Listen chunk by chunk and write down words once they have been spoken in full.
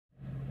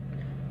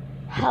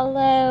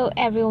Hello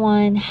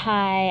everyone.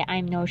 Hi,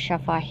 I'm Noor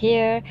Shafa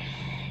here.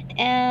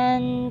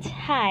 And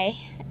hi,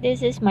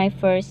 this is my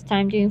first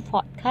time doing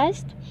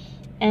podcast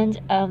and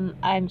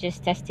I'm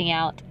just testing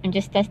out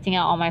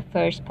on my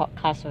first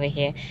podcast over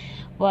here.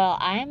 Well,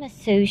 I am a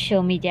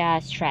social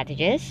media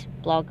strategist,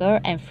 blogger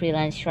and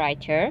freelance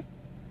writer.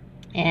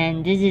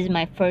 And this is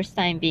my first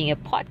time being a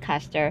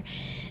podcaster.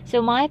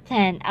 So my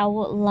plan I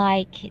would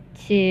like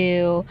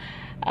to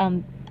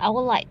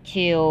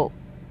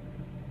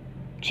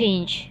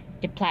change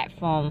the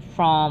platform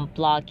from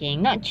blogging,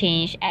 not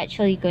change,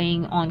 actually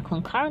going on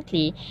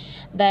concurrently,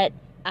 but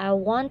I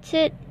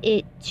wanted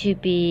it to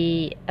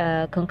be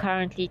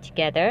concurrently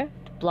together,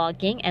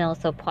 blogging and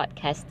also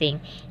podcasting.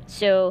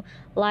 So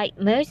like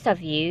most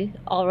of you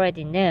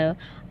already know,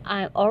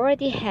 I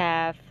already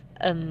have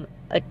a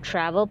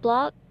travel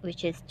blog,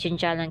 which is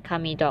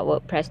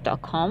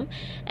junjalankami.wordpress.com,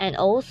 and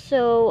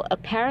also a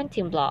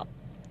parenting blog,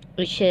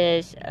 which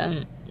is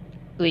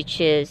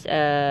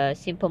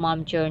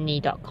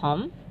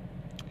simplemomjourney.com.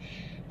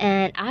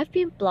 And I've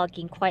been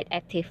blogging quite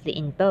actively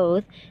in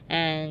both,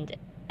 and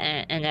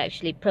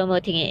actually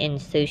promoting it in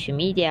social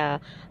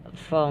media,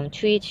 from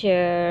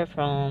Twitter,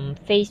 from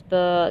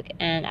Facebook,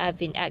 and I've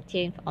been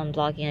active on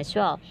blogging as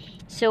well.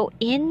 So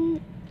in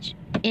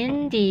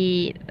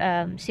the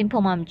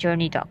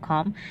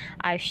simplemomjourney.com,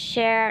 I've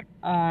shared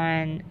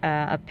on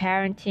a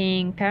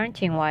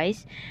parenting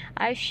wise,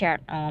 I've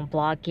shared on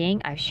blogging,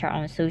 I've shared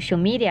on social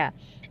media.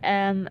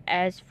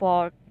 As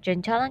for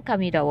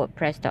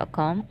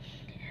junjalankami.wordpress.com,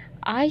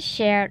 I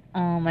shared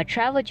my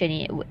travel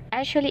journey.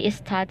 Actually, it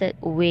started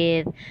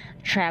with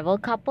travel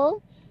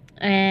couple,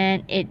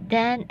 and it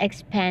then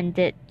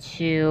expanded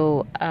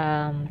to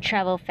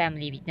travel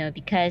family.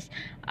 Because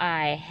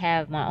I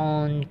have my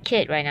own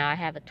kid right now. I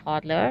have a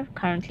toddler.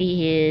 Currently,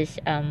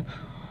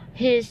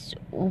 he's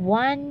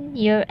 1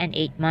 year and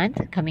 8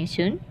 months, coming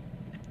soon,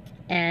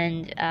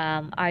 and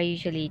I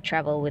usually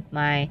travel with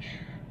my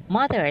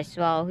mother as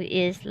well, who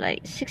is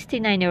like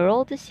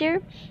 69-year-old this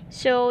year.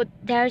 So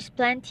there's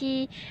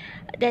plenty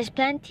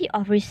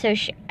of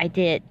research I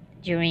did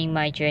during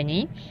my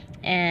journey,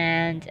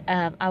 and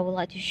I would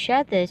like to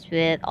share this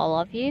with all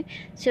of you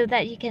so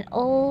that you can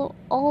all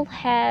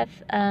have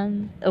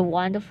a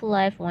wonderful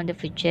life,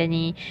 wonderful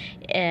journey,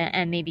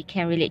 and maybe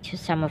can relate to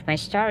some of my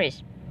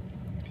stories.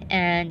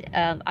 And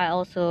I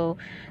also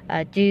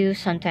do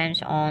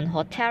sometimes on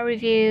hotel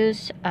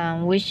reviews,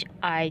 which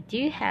I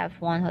do have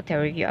one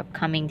hotel review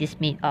upcoming this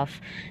mid of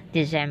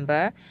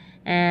December.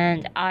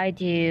 And I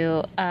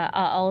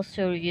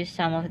also review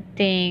some of the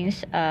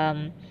things.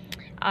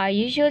 I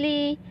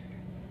usually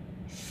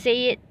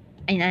say it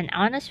in an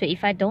honest way.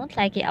 If I don't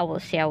like it, I will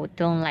say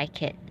don't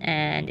like it,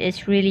 and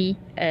it's really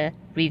a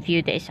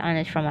review that is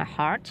honest from my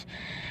heart.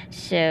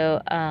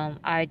 So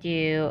I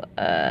do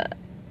a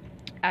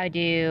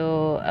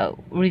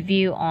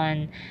review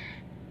on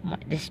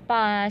the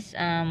spas,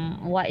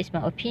 what is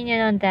my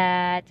opinion on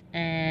that,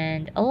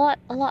 and a lot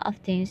of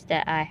things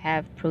that I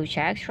have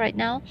projects right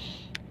now.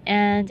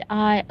 And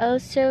I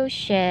also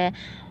share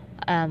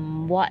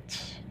what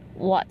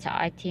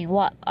I think,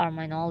 what are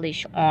my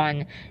knowledge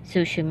on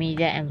social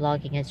media and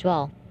blogging as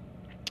well.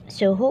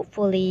 So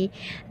hopefully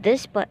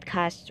this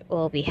podcast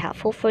will be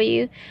helpful for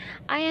you.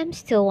 I am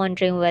still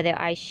wondering whether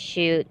I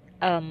should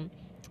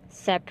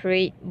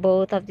separate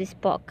both of these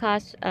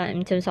podcasts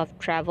in terms of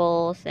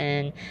travels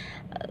in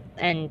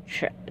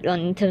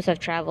terms of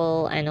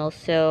travel, and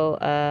also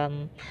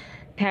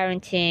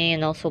parenting,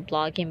 and also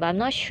blogging, but I'm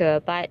not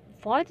sure. But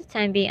for the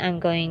time being, I'm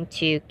going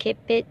to keep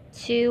it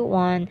to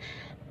one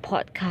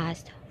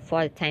podcast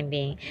for the time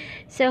being.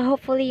 So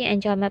hopefully you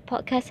enjoy my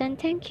podcast, and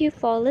thank you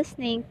for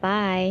listening.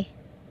 Bye.